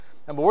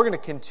But we're going to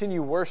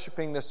continue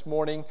worshiping this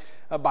morning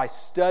by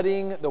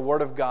studying the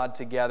Word of God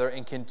together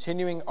and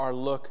continuing our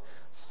look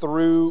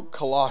through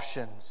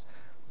Colossians.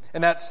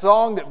 And that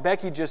song that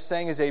Becky just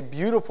sang is a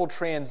beautiful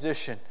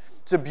transition.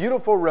 It's a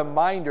beautiful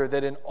reminder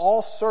that in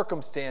all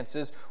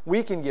circumstances,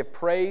 we can give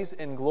praise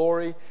and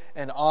glory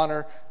and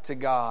honor to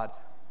God.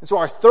 And so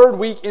our third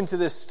week into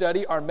this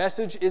study, our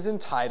message is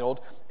entitled,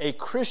 A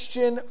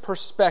Christian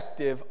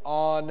Perspective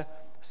on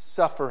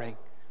Suffering.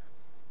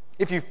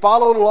 If you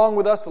followed along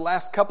with us the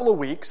last couple of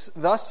weeks,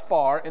 thus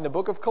far in the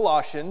book of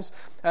Colossians,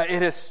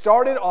 it has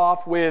started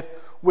off with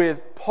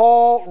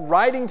Paul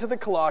writing to the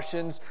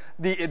Colossians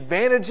the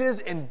advantages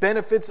and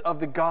benefits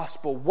of the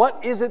gospel.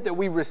 What is it that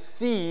we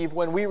receive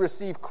when we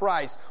receive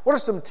Christ? What are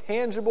some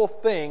tangible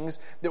things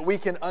that we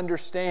can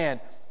understand?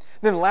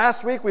 Then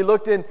last week we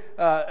looked in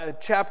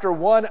chapter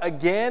 1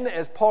 again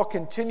as Paul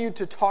continued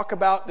to talk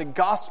about the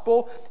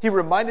gospel. He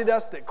reminded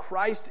us that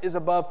Christ is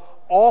above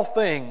all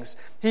things.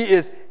 He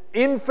is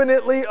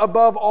infinitely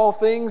above all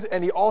things,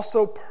 and He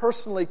also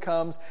personally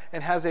comes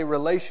and has a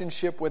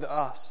relationship with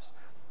us.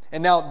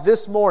 And now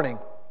this morning,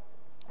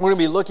 we're going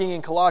to be looking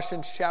in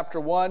Colossians chapter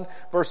 1,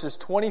 verses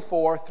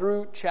 24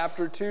 through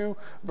chapter 2,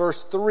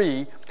 verse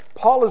 3.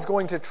 Paul is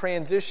going to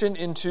transition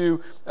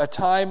into a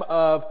time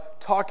of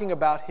talking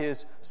about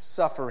his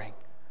suffering.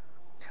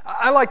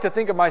 I like to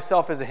think of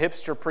myself as a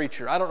hipster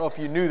preacher. I don't know if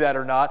you knew that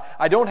or not.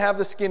 I don't have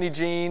the skinny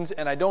jeans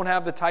and I don't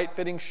have the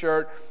tight-fitting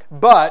shirt.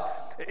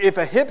 But if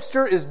a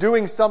hipster is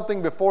doing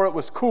something before it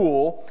was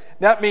cool,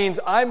 that means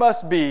I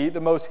must be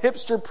the most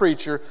hipster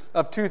preacher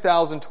of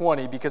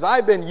 2020 because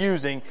I've been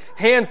using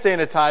hand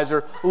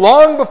sanitizer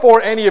long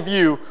before any of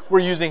you were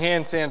using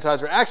hand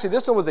sanitizer. Actually,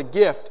 this one was a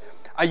gift.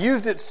 I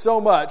used it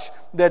so much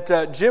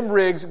that Jim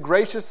Riggs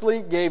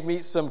graciously gave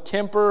me some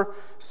Kemper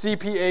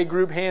CPA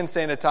group hand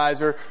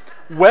sanitizer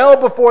well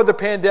before the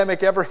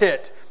pandemic ever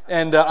hit.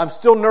 And I'm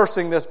still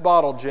nursing this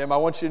bottle, Jim. I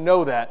want you to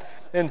know that.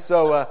 And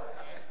so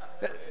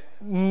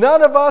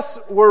none of us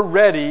were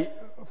ready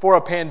for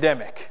a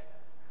pandemic.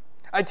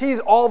 I tease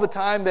all the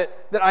time that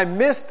I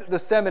missed the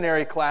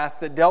seminary class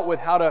that dealt with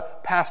how to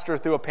pastor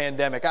through a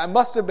pandemic. I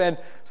must have been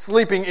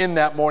sleeping in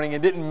that morning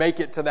and didn't make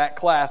it to that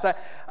class.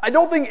 I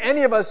don't think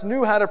any of us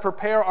knew how to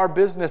prepare our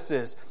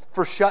businesses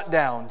for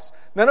shutdowns.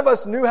 None of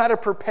us knew how to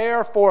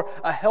prepare for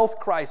a health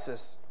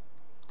crisis.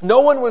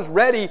 No one was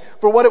ready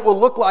for what it will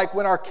look like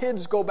when our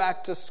kids go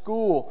back to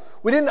school.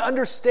 We didn't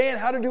understand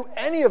how to do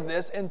any of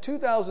this, and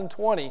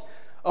 2020,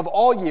 of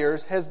all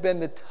years, has been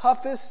the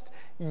toughest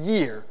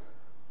year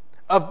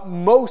of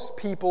most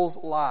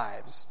people's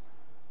lives.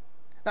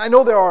 Now, I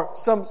know there are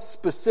some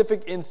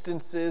specific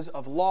instances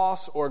of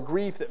loss or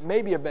grief that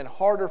maybe have been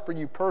harder for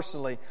you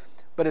personally,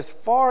 but as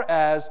far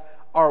as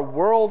our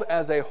world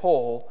as a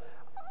whole,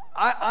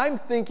 I'm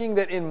thinking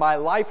that in my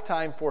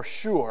lifetime for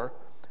sure,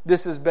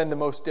 this has been the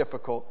most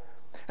difficult.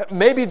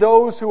 Maybe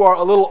those who are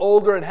a little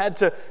older and had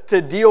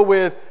to deal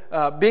with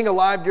being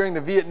alive during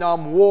the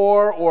Vietnam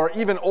War, or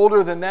even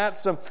older than that,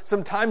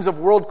 some times of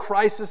world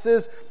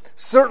crises.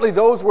 Certainly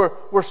those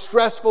were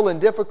stressful and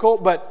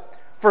difficult, but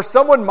for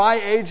someone my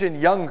age and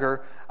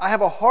younger, I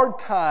have a hard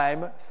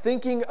time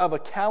thinking of a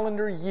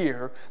calendar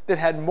year that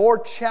had more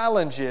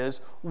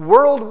challenges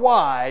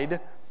worldwide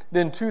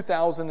than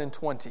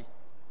 2020.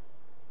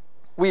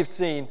 We've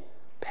seen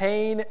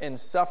pain and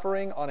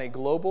suffering on a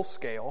global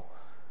scale.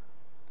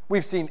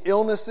 We've seen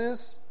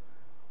illnesses.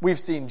 We've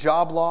seen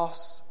job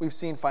loss. We've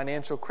seen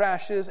financial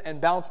crashes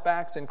and bounce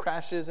backs and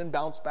crashes and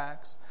bounce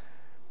backs.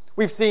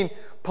 We've seen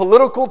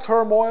political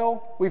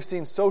turmoil. We've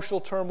seen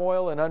social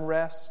turmoil and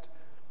unrest.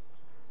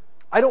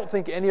 I don't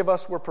think any of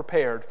us were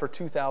prepared for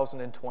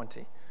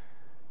 2020.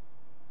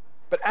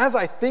 But as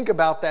I think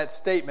about that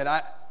statement,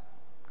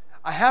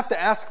 I have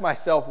to ask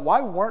myself,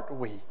 why weren't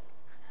we?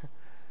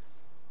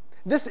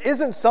 This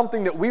isn't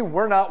something that we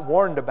were not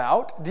warned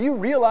about. Do you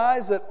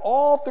realize that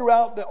all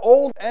throughout the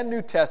Old and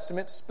New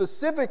Testament,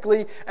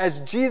 specifically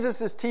as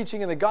Jesus is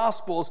teaching in the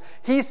Gospels,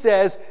 He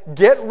says,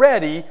 get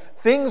ready,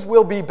 things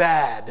will be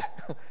bad.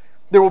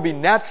 There will be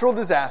natural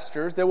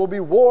disasters. There will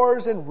be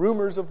wars and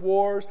rumors of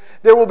wars.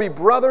 There will be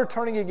brother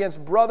turning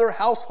against brother,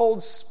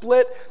 households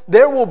split.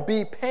 There will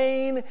be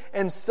pain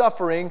and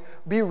suffering.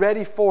 Be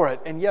ready for it.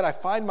 And yet I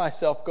find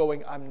myself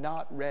going, I'm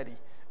not ready.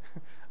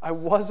 I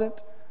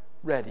wasn't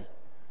ready.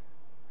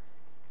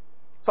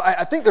 So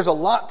I think there's a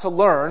lot to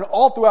learn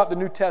all throughout the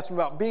New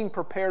Testament about being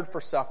prepared for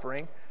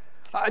suffering.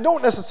 I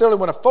don't necessarily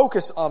want to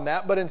focus on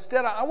that, but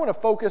instead I want to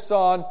focus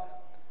on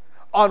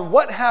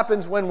what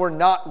happens when we're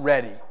not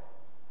ready.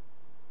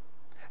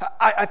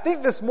 I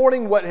think this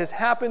morning what has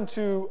happened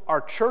to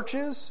our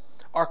churches,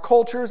 our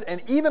cultures, and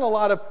even a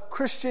lot of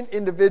Christian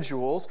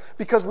individuals,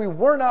 because we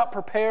were not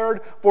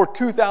prepared for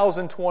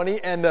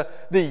 2020 and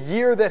the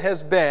year that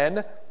has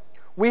been,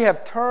 we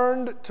have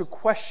turned to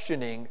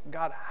questioning,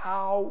 God,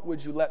 how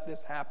would you let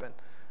this happen?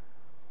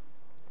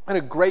 I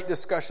had a great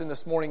discussion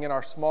this morning in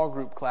our small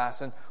group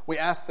class, and we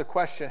asked the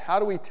question, how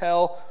do we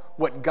tell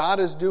what God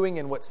is doing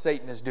and what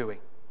Satan is doing?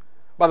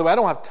 By the way, I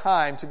don't have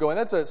time to go in.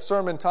 That's a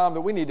sermon, Tom,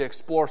 that we need to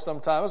explore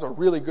sometime. That was a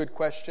really good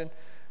question.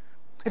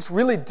 It's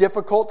really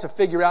difficult to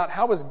figure out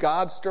how is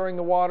God stirring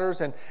the waters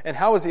and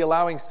how is he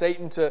allowing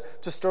Satan to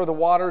stir the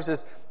waters.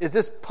 Is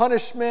this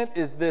punishment?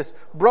 Is this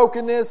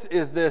brokenness?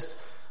 Is this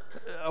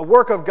a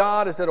work of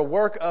God? Is it a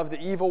work of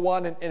the evil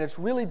one? And it's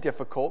really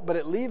difficult, but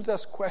it leaves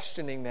us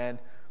questioning then,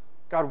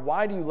 God,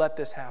 why do you let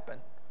this happen?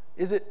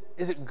 Is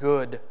it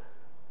good?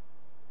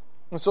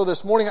 And so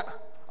this morning,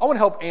 I want to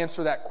help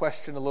answer that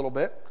question a little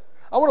bit.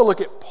 I want to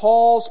look at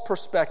Paul's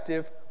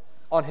perspective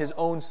on his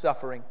own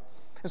suffering.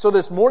 And so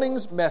this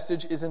morning's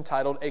message is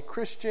entitled, A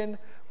Christian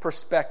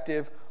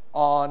Perspective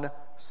on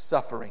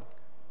Suffering.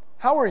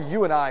 How are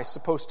you and I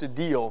supposed to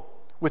deal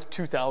with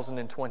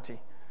 2020?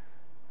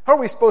 How are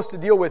we supposed to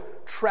deal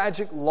with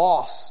tragic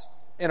loss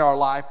in our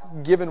life,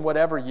 given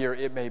whatever year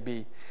it may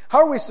be? How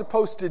are we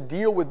supposed to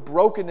deal with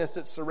brokenness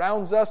that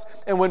surrounds us?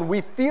 And when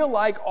we feel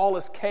like all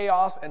is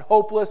chaos and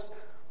hopeless,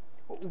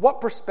 what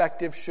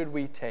perspective should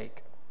we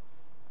take?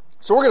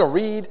 So we're going to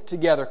read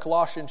together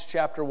Colossians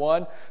chapter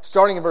 1,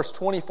 starting in verse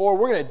 24.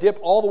 We're going to dip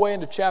all the way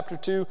into chapter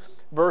 2,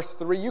 verse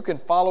 3. You can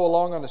follow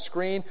along on the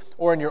screen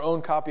or in your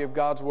own copy of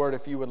God's Word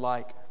if you would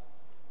like.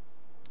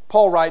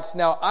 Paul writes,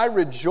 Now I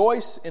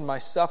rejoice in my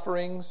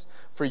sufferings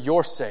for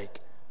your sake.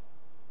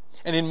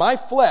 And in my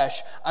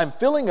flesh, I'm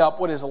filling up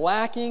what is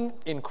lacking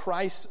in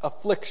Christ's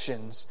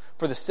afflictions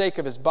for the sake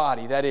of his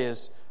body, that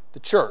is, the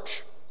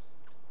church,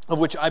 of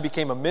which I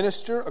became a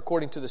minister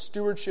according to the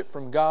stewardship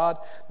from God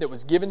that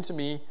was given to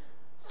me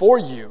for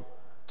you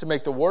to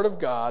make the word of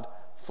God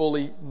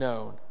fully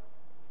known.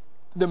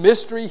 The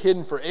mystery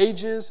hidden for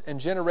ages and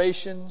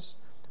generations,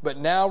 but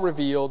now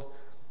revealed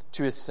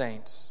to his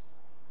saints.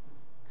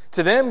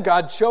 To them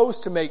God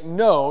chose to make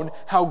known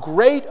how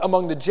great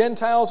among the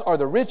Gentiles are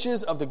the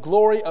riches of the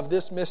glory of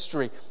this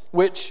mystery,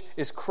 which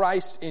is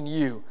Christ in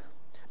you,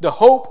 the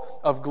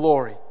hope of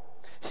glory.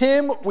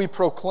 Him we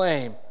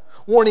proclaim,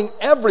 warning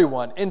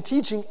everyone and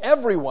teaching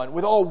everyone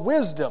with all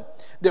wisdom,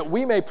 that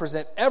we may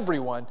present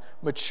everyone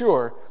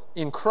mature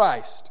in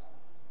Christ.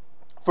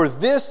 For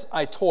this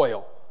I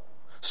toil,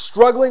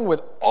 struggling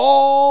with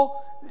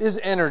all his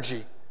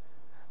energy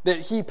that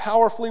he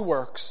powerfully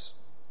works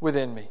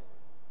within me.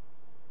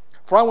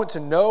 For I want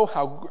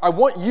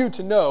you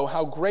to know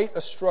how great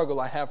a struggle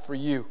I have for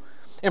you,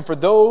 and for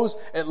those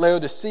at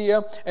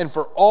Laodicea, and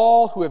for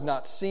all who have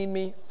not seen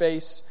me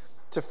face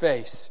to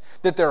face,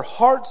 that their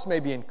hearts may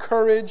be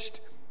encouraged,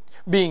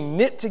 being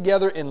knit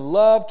together in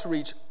love to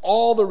reach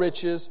all the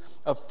riches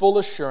of full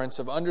assurance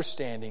of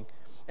understanding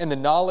and the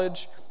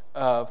knowledge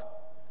of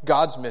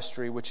God's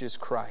mystery, which is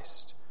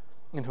Christ,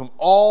 in whom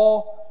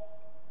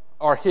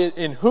are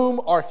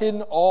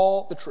hidden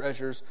all the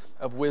treasures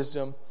of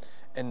wisdom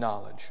and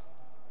knowledge.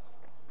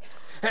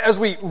 As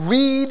we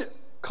read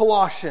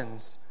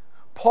Colossians,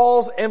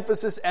 Paul's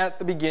emphasis at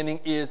the beginning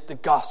is the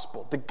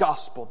gospel, the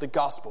gospel, the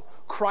gospel.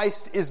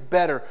 Christ is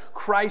better.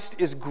 Christ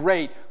is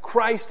great.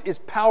 Christ is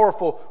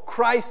powerful.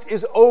 Christ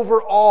is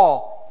over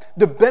all.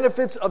 The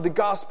benefits of the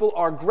gospel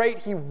are great.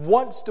 He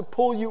wants to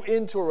pull you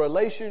into a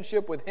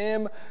relationship with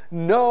him.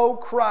 Know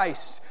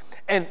Christ.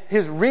 And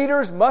his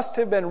readers must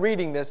have been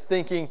reading this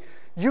thinking,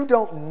 you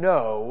don't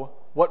know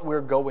what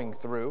we're going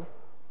through.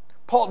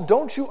 Paul,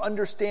 don't you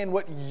understand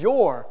what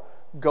you're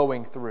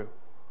going through?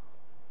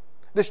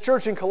 This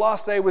church in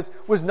Colossae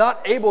was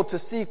not able to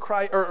see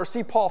Christ, or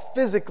see Paul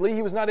physically.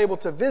 He was not able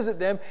to visit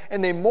them,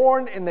 and they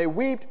mourned and they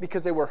wept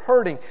because they were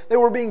hurting. They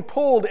were being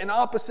pulled in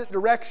opposite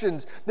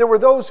directions. There were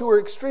those who were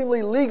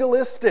extremely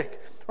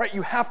legalistic. Right?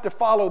 You have to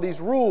follow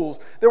these rules.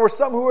 There were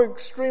some who were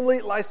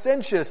extremely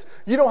licentious.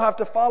 You don't have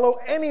to follow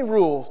any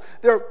rules.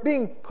 They're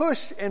being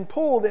pushed and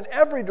pulled in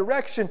every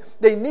direction.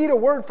 They need a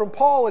word from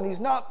Paul, and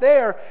he's not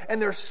there,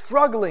 and they're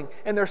struggling,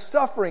 and they're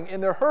suffering,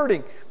 and they're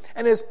hurting.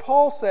 And as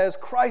Paul says,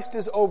 Christ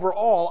is over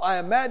all, I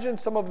imagine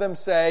some of them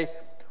say,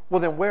 well,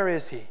 then where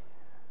is he?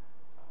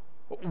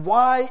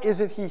 Why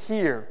isn't he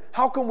here?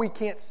 How come we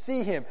can't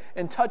see him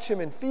and touch him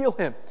and feel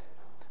him?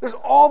 There's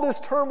all this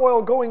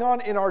turmoil going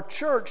on in our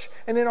church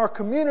and in our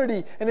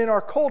community and in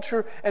our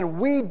culture, and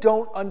we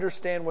don't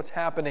understand what's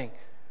happening.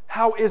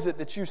 How is it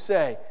that you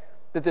say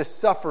that this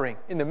suffering,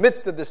 in the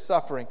midst of this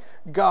suffering,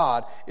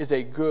 God is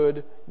a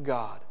good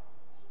God?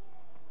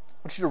 I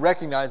want you to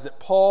recognize that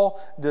Paul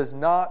does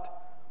not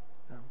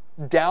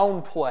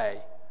downplay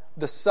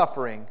the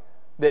suffering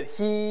that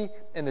he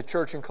and the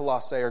church in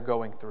Colossae are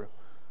going through.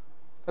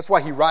 That's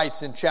why he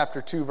writes in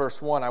chapter 2,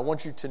 verse 1, I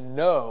want you to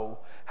know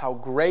how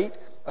great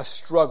a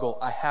struggle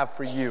I have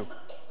for you.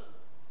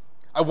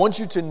 I want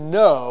you to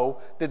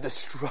know that the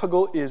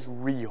struggle is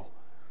real.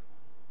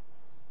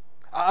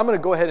 I'm going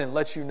to go ahead and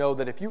let you know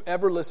that if you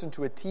ever listen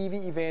to a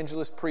TV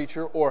evangelist,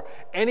 preacher, or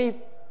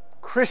any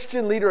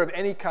Christian leader of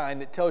any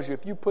kind that tells you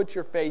if you put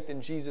your faith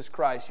in Jesus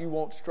Christ, you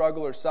won't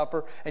struggle or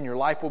suffer, and your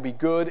life will be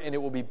good, and it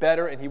will be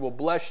better, and he will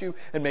bless you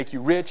and make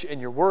you rich, and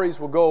your worries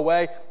will go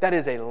away, that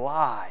is a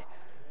lie.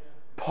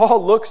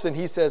 Paul looks and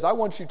he says, I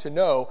want you to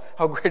know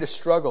how great a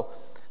struggle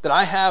that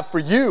I have for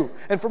you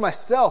and for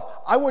myself.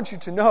 I want you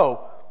to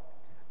know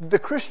the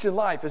Christian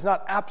life is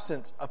not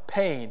absence of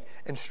pain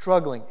and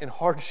struggling and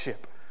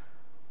hardship.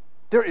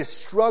 There is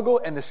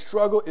struggle, and the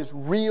struggle is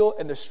real,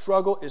 and the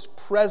struggle is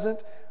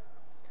present.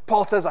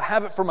 Paul says, I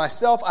have it for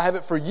myself, I have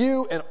it for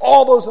you, and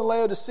all those in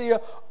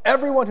Laodicea,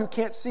 everyone who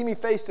can't see me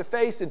face to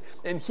face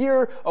and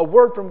hear a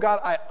word from God.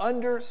 I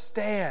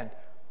understand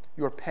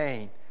your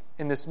pain.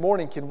 And this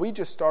morning, can we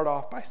just start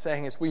off by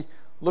saying, as we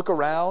look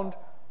around,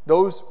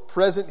 those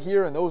present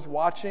here and those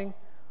watching,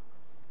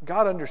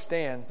 God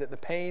understands that the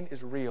pain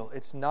is real.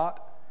 It's not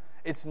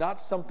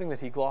something that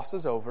He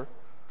glosses over.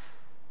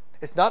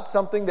 It's not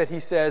something that He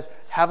says,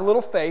 have a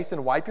little faith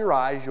and wipe your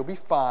eyes, you'll be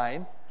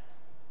fine.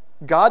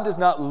 God does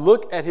not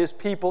look at His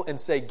people and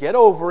say, get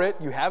over it,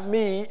 you have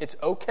me, it's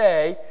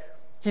okay.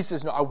 He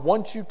says, no, I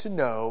want you to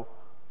know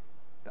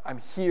that I'm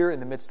here in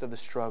the midst of the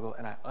struggle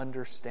and I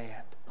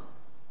understand.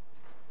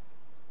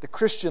 The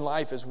Christian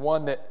life is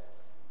one that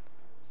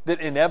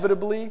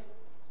inevitably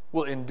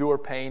will endure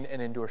pain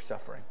and endure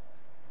suffering.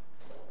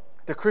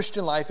 The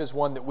Christian life is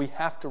one that we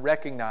have to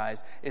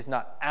recognize is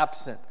not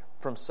absent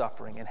from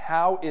suffering. And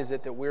how is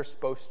it that we're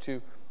supposed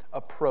to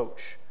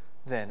approach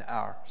then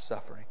our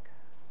suffering?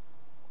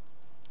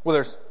 Well,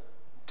 there's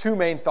two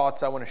main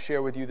thoughts I want to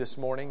share with you this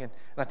morning, and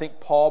I think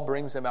Paul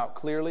brings them out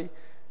clearly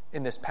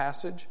in this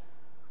passage.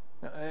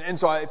 And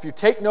so if you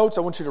take notes,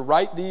 I want you to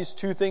write these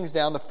two things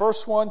down. The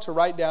first one to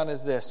write down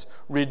is this: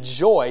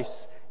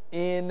 rejoice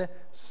in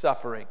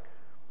suffering.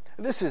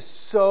 This is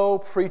so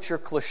preacher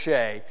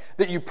cliche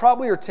that you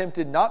probably are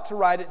tempted not to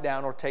write it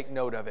down or take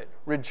note of it.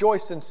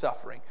 Rejoice in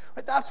suffering.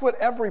 Right? That's what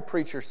every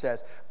preacher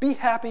says. Be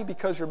happy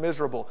because you're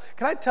miserable.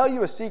 Can I tell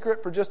you a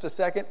secret for just a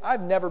second?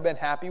 I've never been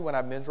happy when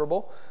I'm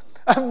miserable.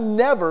 I've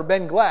never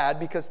been glad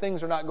because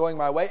things are not going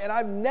my way. And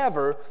I've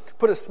never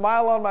put a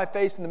smile on my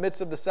face in the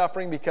midst of the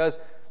suffering because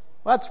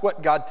that's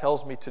what God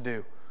tells me to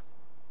do.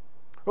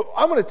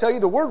 I'm going to tell you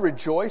the word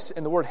rejoice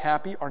and the word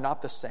happy are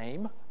not the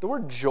same. The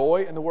word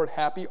joy and the word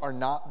happy are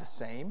not the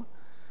same.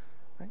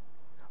 Right?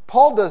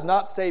 Paul does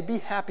not say be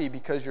happy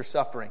because you're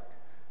suffering.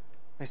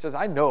 He says,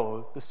 I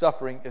know the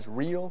suffering is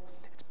real,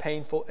 it's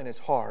painful, and it's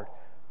hard.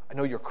 I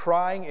know you're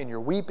crying and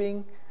you're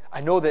weeping. I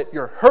know that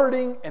you're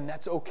hurting, and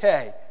that's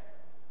okay.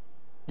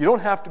 You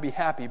don't have to be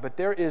happy, but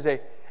there is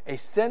a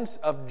sense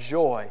of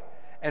joy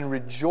and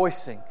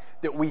rejoicing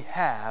that we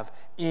have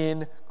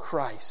in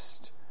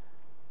Christ.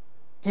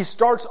 He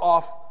starts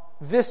off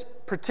this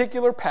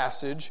particular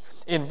passage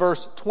in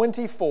verse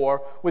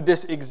 24 with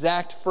this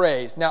exact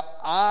phrase. Now,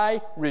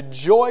 I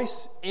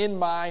rejoice in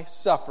my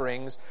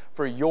sufferings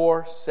for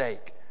your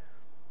sake.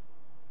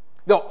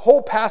 The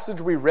whole passage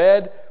we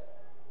read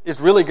is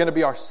really going to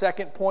be our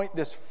second point.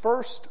 This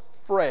first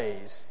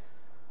phrase,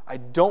 I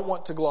don't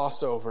want to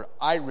gloss over.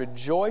 I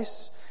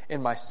rejoice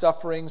in my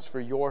sufferings for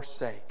your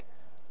sake.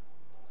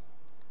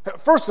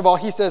 First of all,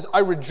 he says, I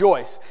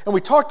rejoice. And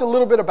we talked a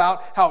little bit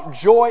about how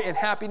joy and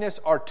happiness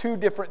are two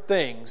different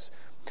things.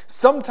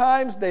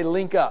 Sometimes they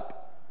link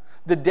up.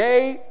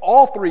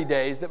 All 3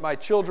 days that my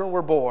children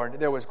were born,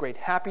 there was great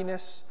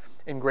happiness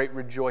and great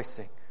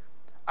rejoicing.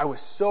 I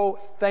was so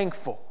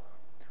thankful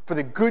for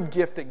the good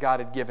gift that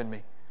God had given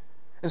me.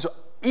 And so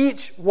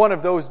each one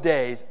of those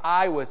days,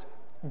 I was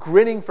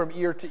grinning from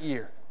ear to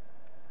ear.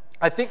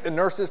 I think the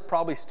nurses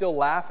probably still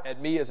laugh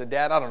at me as a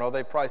dad. I don't know.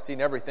 They've probably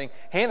seen everything.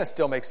 Hannah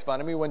still makes fun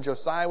of me. When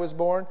Josiah was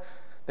born,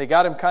 they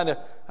got him kind of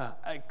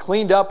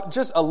cleaned up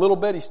just a little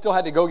bit. He still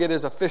had to go get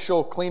his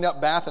official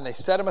clean-up bath, and they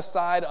set him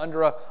aside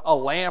under a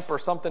lamp or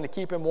something to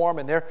keep him warm,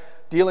 and they're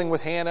dealing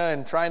with Hannah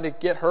and trying to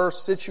get her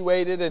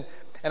situated. And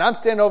I'm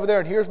standing over there,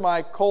 and here's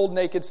my cold,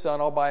 naked son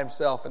all by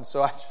himself. And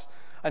so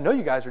I know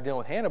you guys are dealing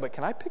with Hannah, but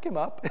can I pick him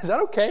up? Is that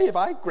okay if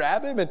I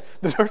grab him? And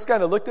the nurse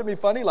kind of looked at me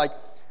funny like,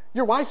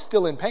 your wife's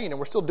still in pain, and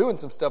we're still doing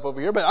some stuff over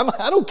here, but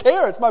I don't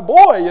care. It's my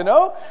boy, you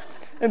know?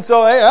 And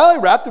so I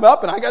wrapped him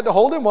up, and I got to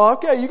hold him. Well,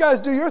 okay, you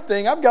guys do your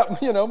thing. I've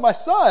got, my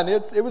son.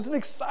 It was an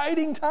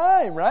exciting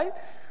time, right?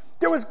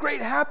 There was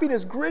great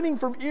happiness, grinning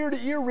from ear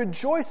to ear,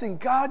 rejoicing.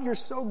 God, you're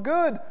so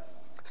good.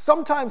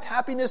 Sometimes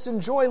happiness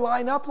and joy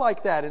line up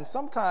like that, and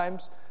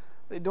sometimes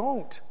they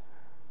don't.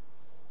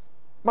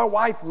 My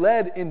wife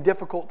led in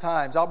difficult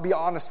times. I'll be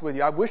honest with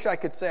you. I wish I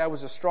could say I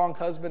was a strong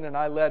husband and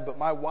I led, but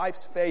my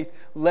wife's faith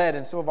led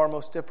in some of our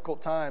most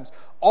difficult times.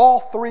 All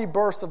 3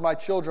 births of my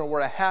children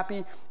were a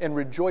happy and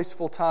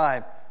rejoiceful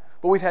time.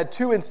 But we've had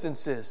 2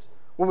 instances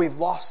where we've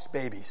lost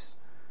babies.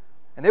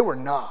 And they were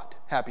not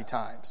happy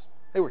times.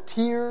 They were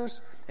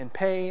tears and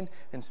pain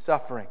and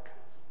suffering.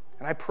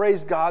 And I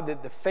praise God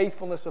that the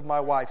faithfulness of my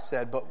wife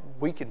said, but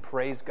we can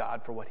praise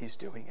God for what He's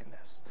doing in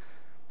this.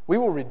 We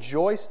will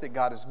rejoice that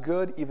God is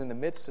good even in the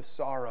midst of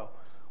sorrow.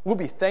 We'll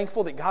be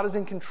thankful that God is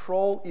in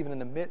control even in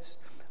the midst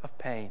of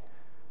pain.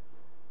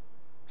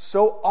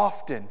 So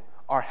often,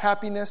 our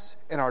happiness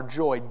and our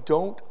joy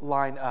don't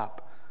line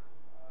up.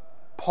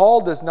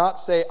 Paul does not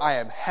say, I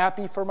am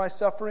happy for my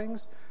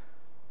sufferings,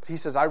 but he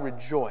says, I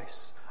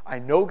rejoice. I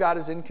know God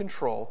is in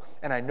control,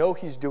 and I know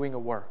He's doing a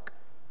work.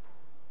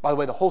 By the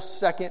way, the whole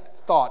second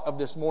thought of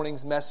this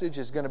morning's message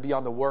is going to be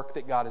on the work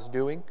that God is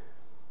doing.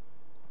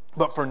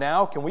 But for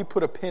now, can we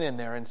put a pin in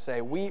there and say,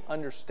 we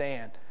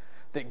understand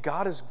that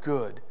God is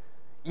good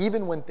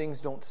even when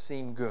things don't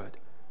seem good.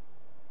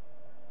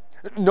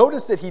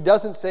 Notice that he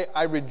doesn't say,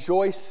 I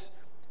rejoice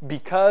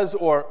because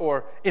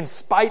or in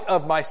spite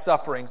of my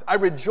sufferings. I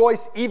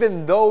rejoice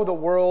even though the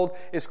world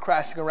is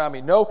crashing around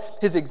me. No,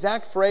 his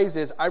exact phrase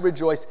is, I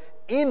rejoice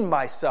in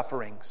my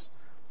sufferings.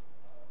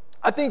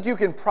 I think you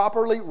can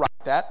properly write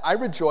that. I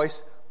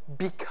rejoice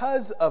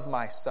because of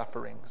my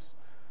sufferings.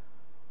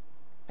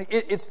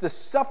 It's the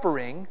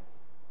suffering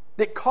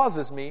that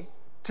causes me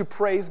to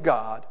praise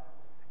God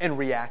and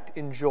react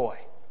in joy.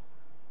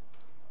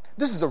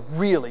 This is a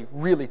really,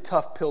 really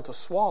tough pill to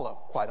swallow,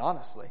 quite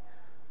honestly.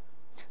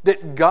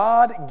 That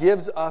God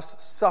gives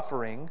us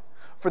suffering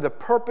for the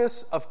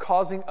purpose of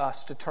causing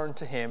us to turn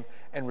to Him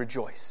and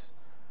rejoice.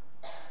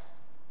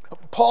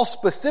 Paul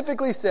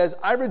specifically says,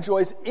 I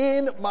rejoice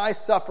in my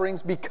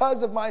sufferings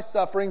because of my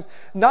sufferings,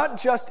 not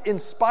just in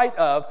spite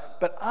of,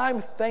 but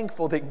I'm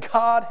thankful that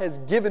God has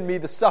given me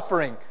the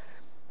suffering.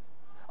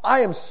 I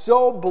am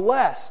so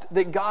blessed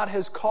that God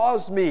has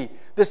caused me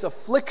this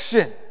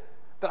affliction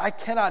that I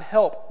cannot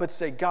help but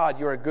say, God,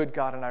 you're a good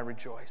God, and I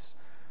rejoice.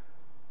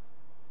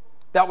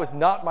 That was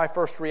not my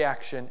first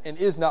reaction and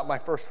is not my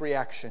first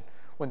reaction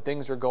when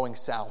things are going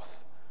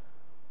south.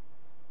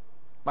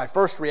 My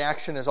first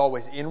reaction is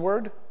always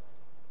inward.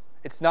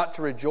 It's not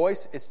to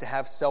rejoice, it's to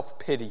have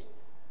self-pity.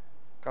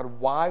 God,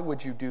 why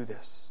would you do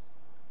this?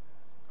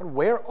 God,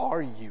 where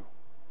are you?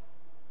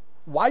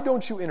 Why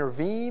don't you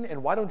intervene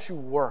and why don't you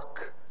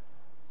work?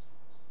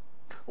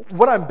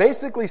 What I'm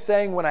basically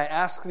saying when I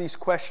ask these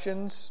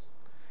questions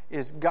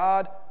is,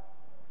 God,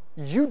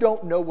 you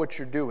don't know what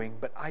you're doing,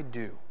 but I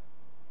do.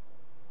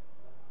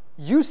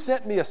 You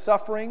sent me a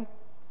suffering,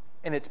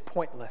 and it's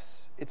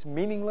pointless, it's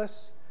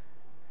meaningless,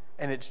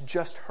 and it's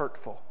just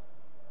hurtful.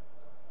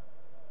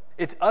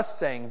 It's us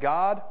saying,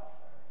 God,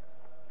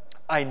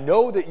 I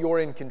know that you're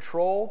in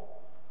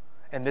control,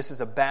 and this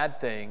is a bad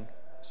thing,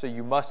 so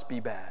you must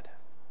be bad.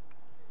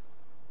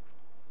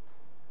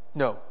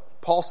 No,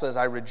 Paul says,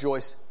 I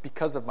rejoice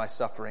because of my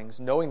sufferings,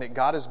 knowing that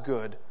God is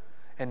good,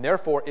 and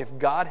therefore, if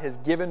God has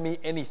given me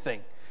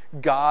anything,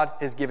 God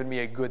has given me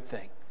a good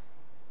thing.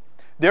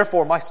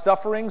 Therefore, my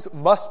sufferings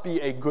must be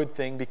a good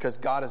thing because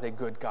God is a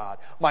good God.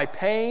 My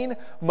pain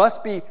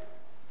must be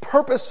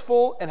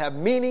purposeful and have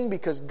meaning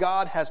because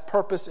God has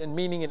purpose and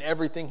meaning in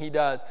everything He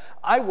does.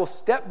 I will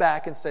step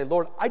back and say,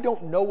 Lord, I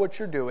don't know what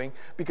you're doing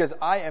because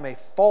I am a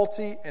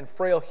faulty and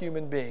frail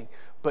human being,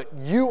 but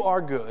you are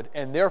good,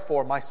 and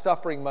therefore my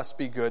suffering must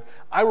be good.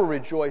 I will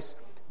rejoice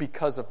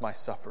because of my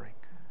suffering.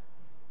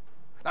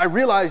 I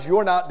realize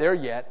you're not there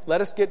yet. Let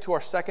us get to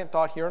our second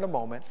thought here in a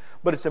moment.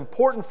 But it's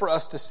important for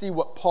us to see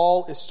what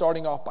Paul is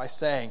starting off by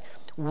saying.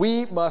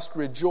 We must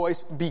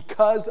rejoice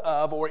because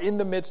of or in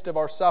the midst of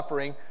our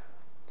suffering.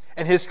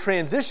 And his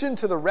transition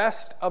to the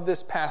rest of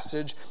this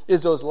passage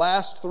is those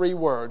last three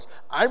words.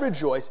 I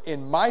rejoice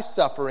in my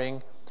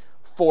suffering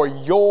for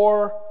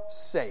your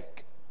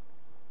sake.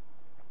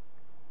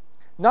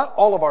 Not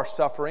all of our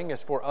suffering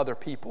is for other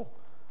people.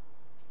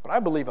 But I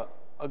believe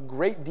a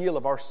great deal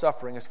of our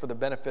suffering is for the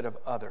benefit of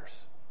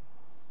others.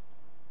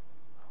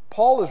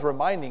 Paul is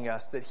reminding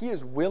us that he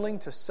is willing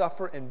to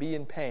suffer and be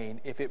in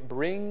pain if it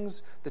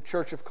brings the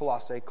church of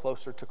Colossae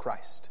closer to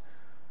Christ.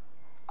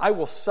 I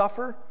will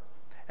suffer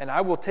and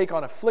I will take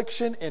on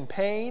affliction and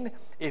pain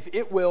if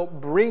it will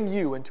bring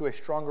you into a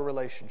stronger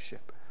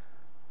relationship.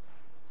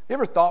 You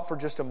ever thought for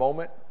just a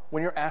moment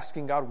when you're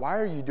asking God, why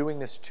are you doing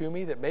this to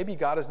me, that maybe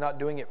God is not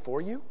doing it for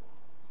you?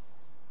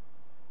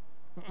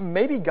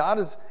 Maybe God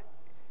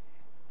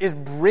is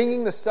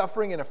bringing the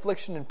suffering and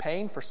affliction and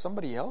pain for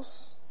somebody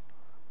else?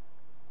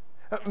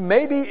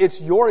 Maybe it's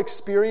your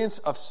experience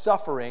of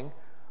suffering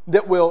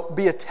that will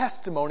be a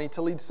testimony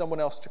to lead someone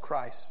else to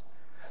Christ.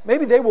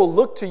 Maybe they will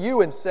look to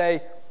you and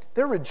say,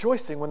 they're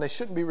rejoicing when they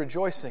shouldn't be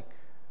rejoicing.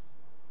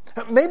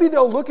 Maybe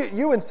they'll look at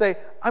you and say,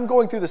 I'm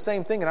going through the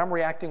same thing and I'm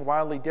reacting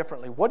wildly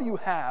differently. What do you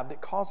have that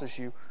causes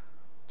you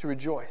to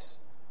rejoice?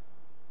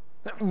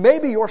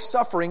 Maybe your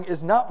suffering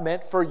is not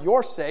meant for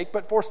your sake,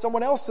 but for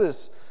someone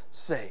else's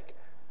sake.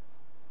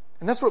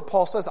 And that's what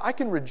Paul says. I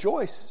can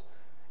rejoice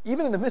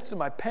even in the midst of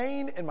my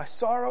pain and my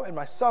sorrow and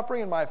my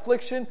suffering and my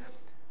affliction,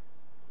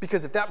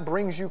 because if that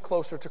brings you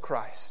closer to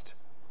Christ,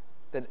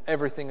 then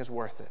everything is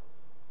worth it.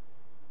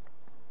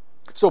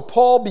 So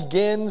Paul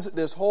begins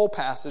this whole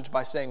passage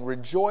by saying,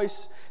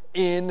 rejoice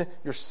in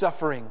your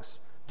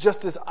sufferings.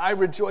 Just as I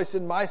rejoice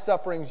in my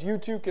sufferings, you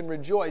too can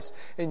rejoice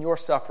in your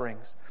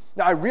sufferings.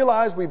 Now I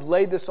realize we've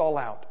laid this all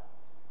out,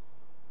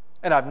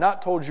 and I've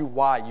not told you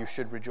why you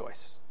should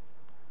rejoice.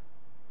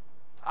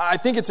 I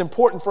think it's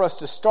important for us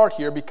to start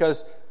here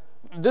because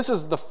this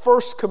is the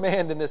first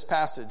command in this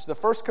passage. The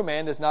first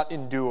command is not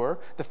endure.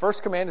 The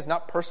first command is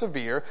not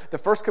persevere. The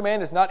first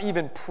command is not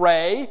even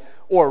pray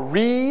or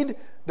read.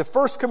 The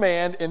first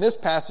command in this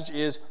passage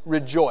is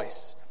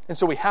rejoice. And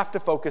so we have to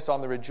focus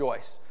on the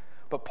rejoice.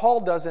 But Paul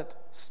doesn't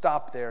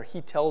stop there.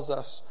 He tells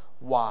us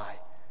why.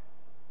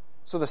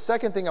 So the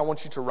second thing I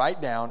want you to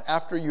write down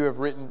after you have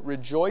written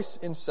rejoice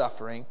in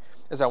suffering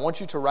is I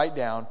want you to write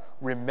down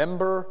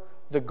remember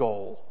the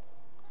goal.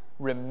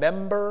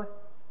 Remember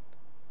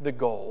the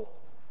goal.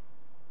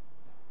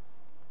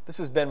 This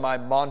has been my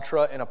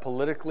mantra in a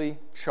politically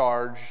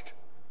charged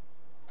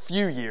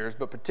few years,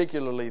 but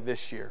particularly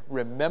this year.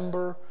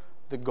 Remember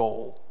the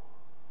goal.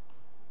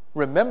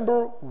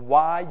 Remember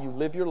why you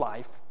live your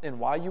life and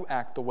why you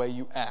act the way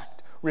you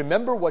act.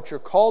 Remember what you're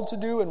called to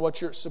do and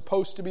what you're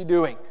supposed to be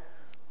doing.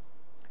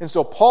 And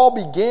so Paul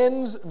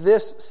begins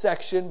this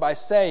section by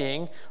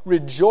saying, I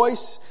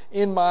rejoice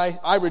in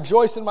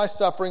my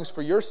sufferings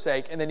for your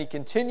sake. And then he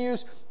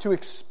continues to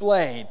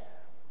explain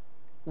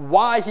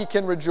why he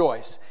can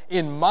rejoice.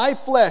 In my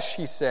flesh,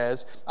 he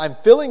says, I'm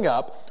filling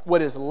up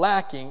what is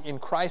lacking in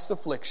Christ's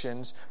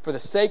afflictions for the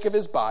sake of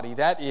his body,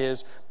 that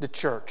is, the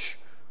church.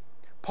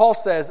 Paul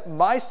says,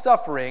 my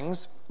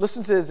sufferings,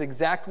 listen to his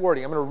exact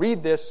wording. I'm going to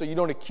read this so you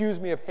don't accuse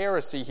me of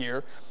heresy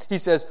here. He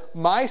says,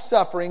 my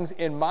sufferings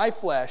in my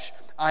flesh,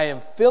 I am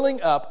filling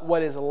up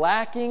what is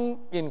lacking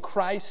in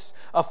Christ's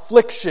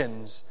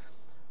afflictions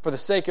for the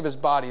sake of his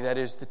body, that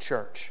is, the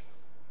church.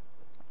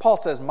 Paul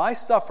says, my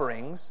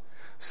sufferings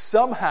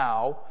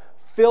somehow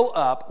fill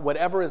up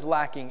whatever is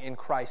lacking in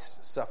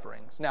Christ's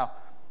sufferings. Now,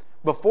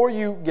 before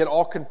you get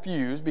all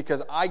confused,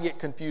 because I get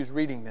confused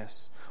reading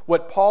this,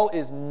 what Paul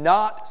is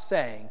not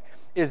saying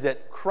is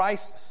that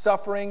Christ's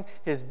suffering,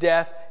 his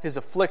death, his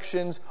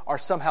afflictions are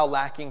somehow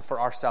lacking for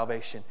our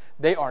salvation.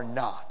 They are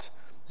not.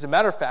 As a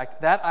matter of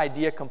fact, that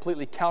idea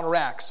completely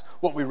counteracts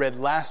what we read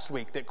last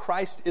week, that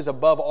Christ is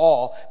above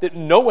all, that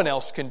no one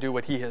else can do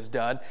what he has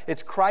done.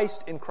 It's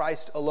Christ and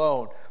Christ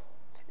alone.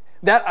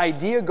 That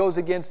idea goes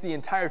against the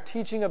entire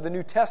teaching of the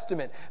New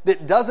Testament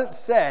that doesn't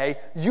say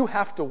you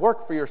have to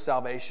work for your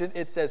salvation.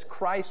 It says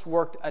Christ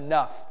worked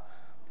enough.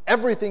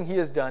 Everything he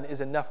has done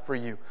is enough for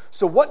you.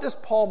 So what does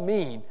Paul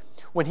mean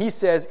when he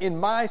says, in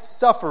my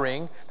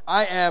suffering,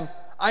 I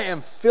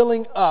am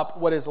filling up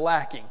what is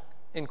lacking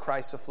in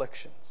Christ's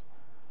afflictions?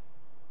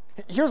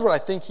 Here's what I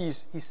think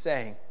he's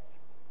saying.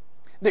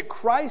 That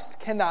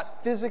Christ is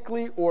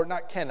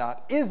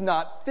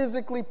not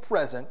physically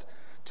present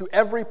to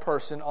every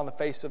person on the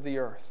face of the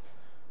earth.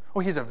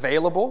 Well, he's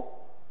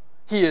available.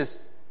 He is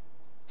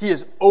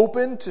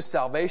open to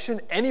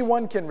salvation.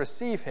 Anyone can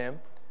receive him.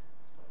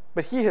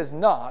 But he has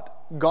not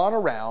gone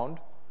around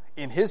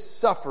in his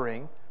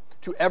suffering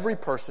to every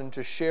person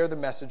to share the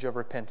message of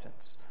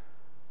repentance.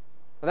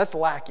 Well, that's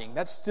lacking.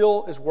 That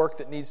still is work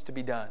that needs to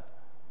be done.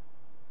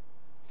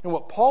 And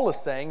what Paul is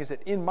saying is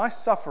that in my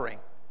suffering,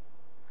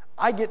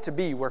 I get to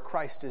be where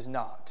Christ is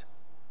not.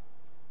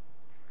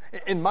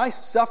 In my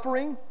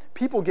suffering,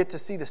 people get to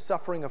see the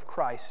suffering of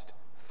Christ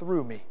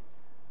through me.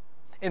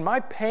 In my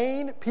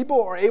pain,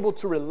 people are able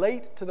to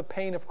relate to the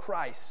pain of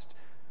Christ.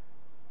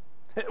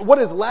 What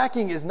is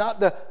lacking is not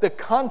the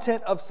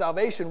content of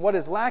salvation. What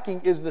is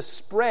lacking is the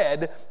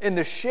spread and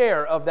the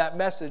share of that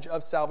message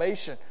of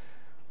salvation.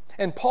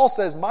 And Paul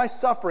says, my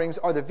sufferings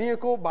are the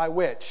vehicle by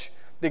which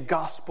the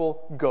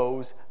gospel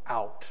goes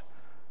out.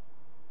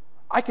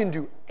 I can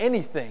do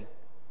anything.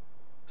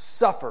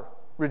 Suffer,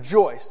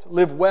 rejoice,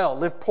 live well,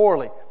 live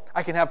poorly.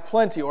 I can have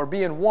plenty or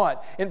be in want.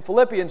 In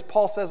Philippians,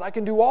 Paul says, I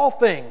can do all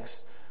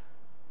things.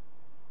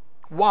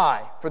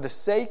 Why? For the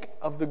sake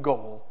of the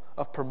goal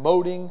of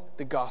promoting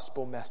the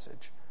gospel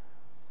message.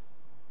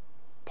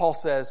 Paul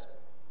says,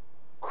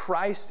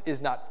 Christ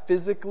is not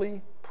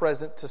physically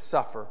present to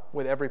suffer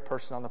with every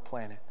person on the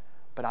planet,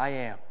 but I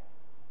am.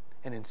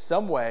 And in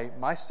some way,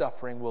 my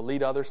suffering will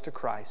lead others to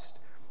Christ.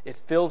 It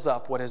fills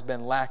up what has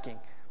been lacking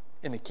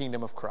in the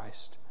kingdom of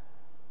Christ.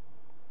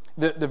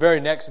 The very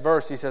next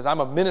verse, he says, I'm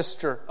a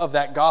minister of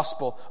that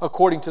gospel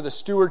according to the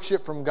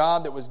stewardship from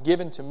God that was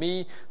given to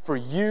me for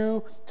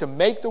you to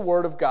make the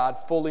word of God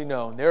fully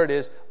known. There it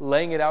is,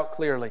 laying it out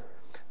clearly.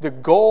 The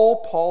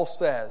goal, Paul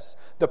says,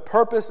 the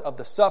purpose of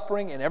the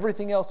suffering and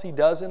everything else he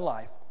does in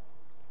life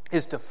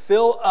is to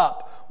fill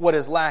up what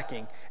is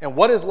lacking. And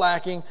what is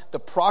lacking? The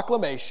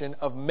proclamation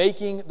of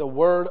making the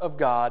word of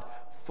God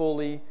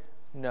fully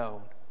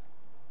known.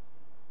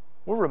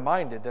 We're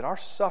reminded that our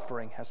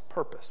suffering has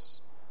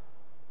purpose.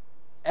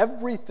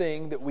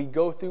 Everything that we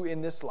go through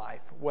in this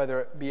life, whether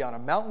it be on a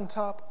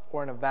mountaintop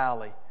or in a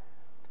valley,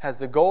 has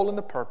the goal and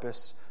the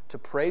purpose to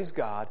praise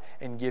God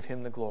and give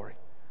Him the glory.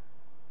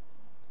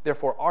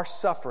 Therefore, our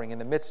suffering in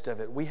the midst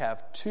of it, we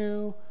have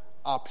two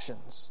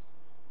options.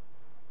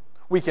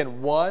 We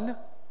can, one,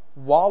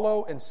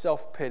 wallow in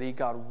self-pity.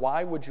 God,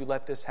 why would you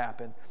let this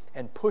happen?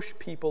 And push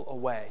people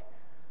away.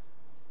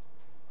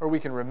 Or we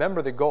can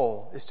remember the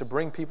goal is to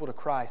bring people to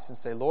Christ and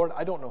say, Lord,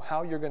 I don't know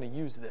how you're going to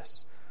use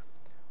this,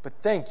 but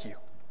thank you.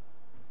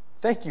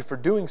 Thank you for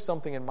doing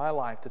something in my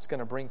life that's going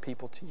to bring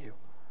people to you.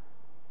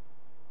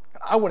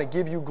 I want to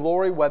give you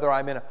glory whether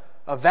I'm in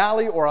a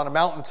valley or on a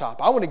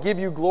mountaintop. I want to give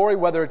you glory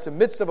whether it's in the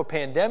midst of a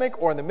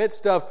pandemic or in the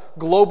midst of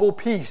global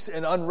peace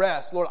and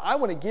unrest. Lord, I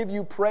want to give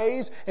you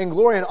praise and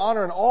glory and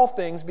honor in all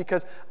things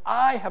because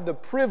I have the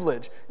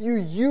privilege. You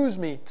use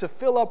me to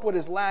fill up what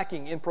is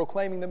lacking in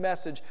proclaiming the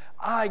message.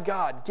 I,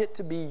 God, get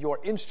to be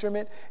your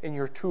instrument and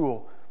your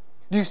tool.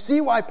 Do you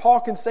see why Paul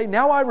can say,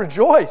 now I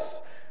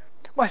rejoice?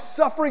 My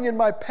suffering and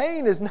my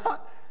pain is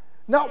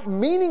not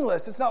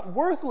meaningless. It's not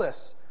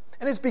worthless.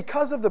 And it's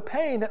because of the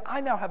pain that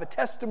I now have a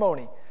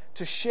testimony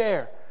to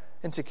share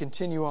and to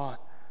continue on.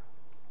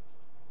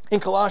 In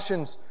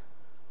Colossians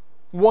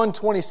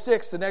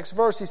 1:26, the next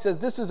verse, he says,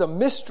 "This is a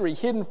mystery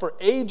hidden for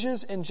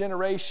ages and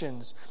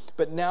generations,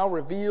 but now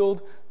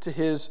revealed to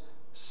His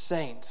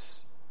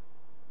saints."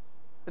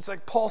 It's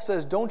like Paul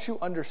says, don't you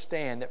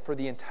understand that for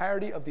the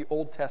entirety of the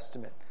Old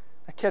Testament,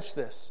 now catch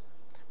this,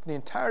 for the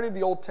entirety of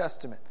the Old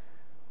Testament,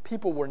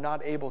 people were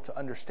not able to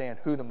understand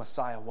who the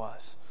Messiah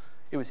was.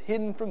 It was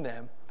hidden from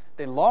them.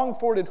 They longed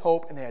for it in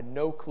hope, and they had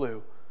no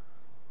clue.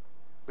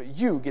 But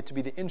you get to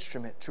be the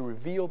instrument to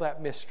reveal that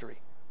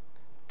mystery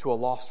to a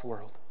lost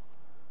world.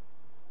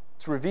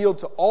 It's revealed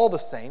to all the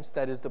saints,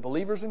 that is, the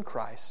believers in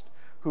Christ,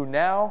 who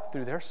now,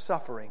 through their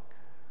suffering,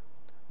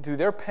 through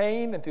their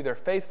pain and through their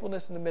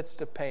faithfulness in the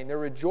midst of pain, their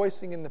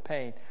rejoicing in the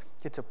pain,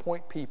 get to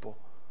point people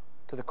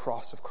to the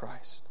cross of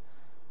Christ.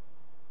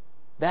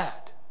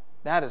 That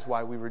is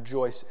why we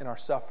rejoice in our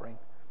suffering,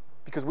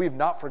 because we have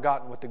not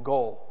forgotten what the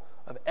goal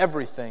of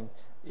everything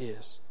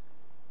is.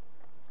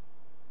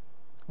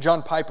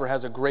 John Piper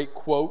has a great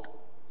quote.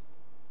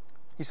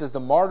 He says,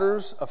 "The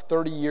martyrs of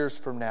 30 years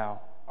from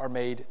now are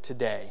made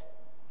today,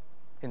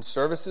 in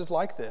services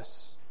like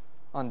this,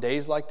 on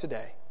days like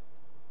today.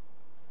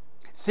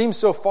 It seems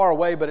so far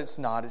away, but it's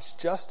not. It's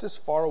just as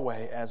far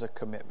away as a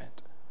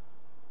commitment."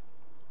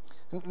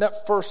 And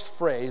that first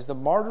phrase, "the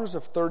martyrs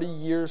of 30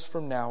 years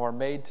from now are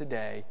made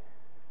today,"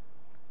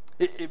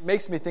 it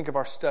makes me think of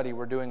our study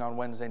we're doing on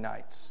Wednesday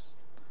nights.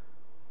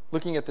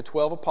 Looking at the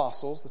 12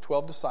 apostles, the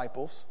 12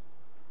 disciples.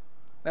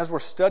 As we're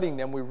studying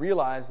them, we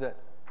realize that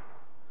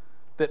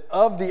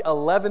of the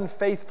 11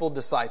 faithful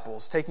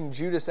disciples, taking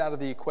Judas out of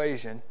the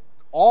equation,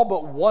 all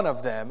but one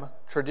of them,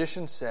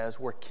 tradition says,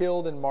 were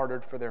killed and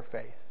martyred for their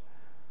faith.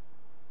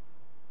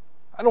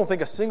 I don't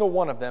think a single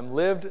one of them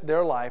lived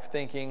their life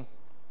thinking,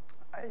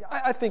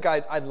 I think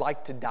I'd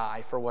like to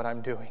die for what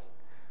I'm doing.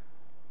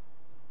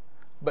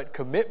 But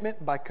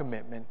commitment by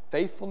commitment,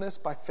 faithfulness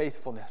by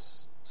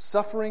faithfulness,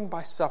 suffering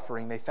by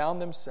suffering, they found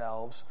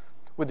themselves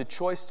with the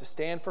choice to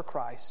stand for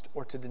Christ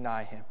or to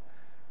deny Him.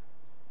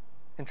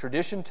 And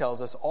tradition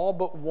tells us all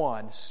but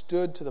one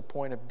stood to the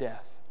point of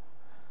death.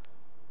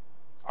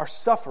 Our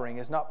suffering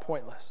is not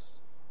pointless.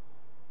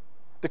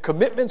 The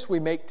commitments we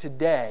make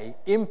today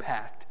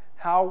impact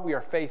how we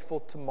are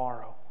faithful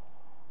tomorrow.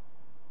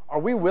 Are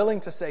we willing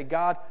to say,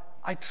 "God,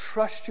 I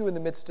trust you in the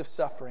midst of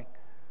suffering.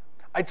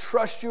 I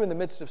trust you in the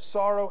midst of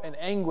sorrow and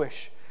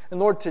anguish. And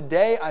Lord,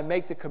 today I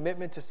make the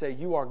commitment to say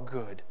you are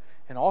good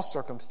in all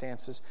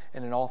circumstances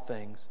and in all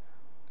things,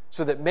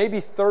 so that maybe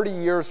 30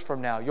 years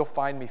from now you'll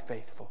find me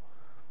faithful."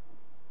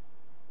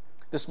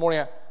 This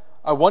morning,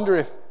 I wonder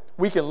if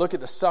we can look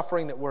at the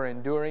suffering that we're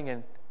enduring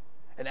and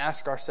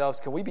ask ourselves,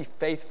 can we be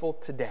faithful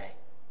today?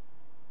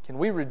 Can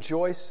we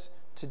rejoice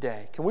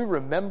today? Can we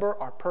remember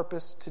our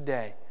purpose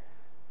today?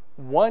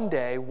 One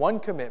day, one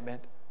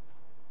commitment,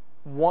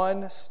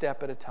 one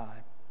step at a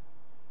time.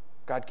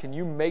 God, can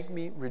you make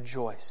me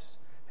rejoice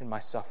in my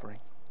suffering?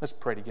 Let's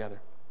pray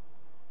together.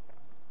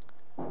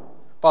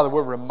 Father,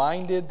 we're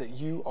reminded that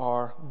you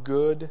are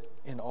good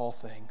in all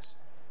things.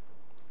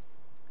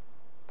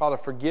 Father,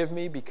 forgive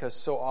me because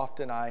so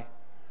often I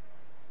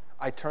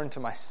turn to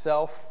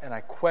myself and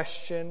I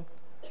question.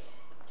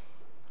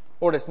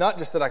 Lord, it's not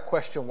just that I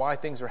question why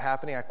things are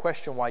happening. I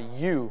question why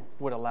you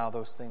would allow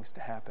those things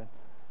to happen.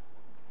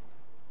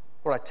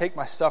 Lord, I take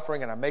my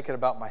suffering and I make it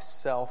about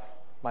myself,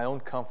 my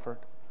own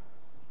comfort.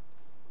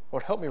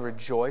 Lord, help me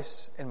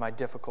rejoice in my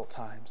difficult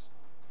times.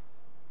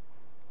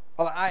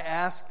 Father, I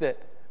ask that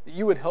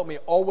you would help me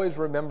always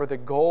remember the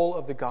goal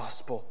of the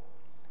gospel.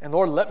 And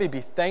Lord, let me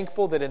be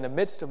thankful that in the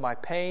midst of my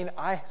pain,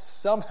 I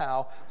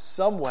somehow,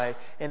 some way,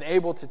 am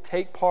able to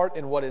take part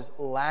in what is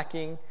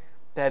lacking,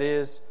 that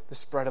is, the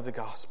spread of the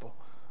gospel.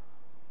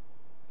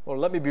 Lord,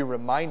 let me be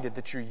reminded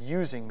that you're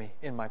using me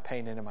in my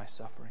pain and in my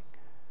suffering.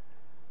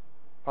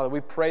 Father,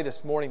 we pray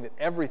this morning that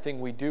everything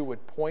we do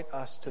would point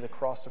us to the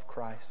cross of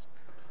Christ.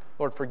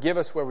 Lord, forgive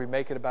us where we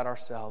make it about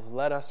ourselves.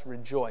 Let us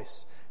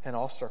rejoice in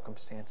all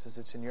circumstances.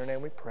 It's in your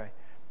name we pray.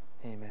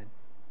 Amen.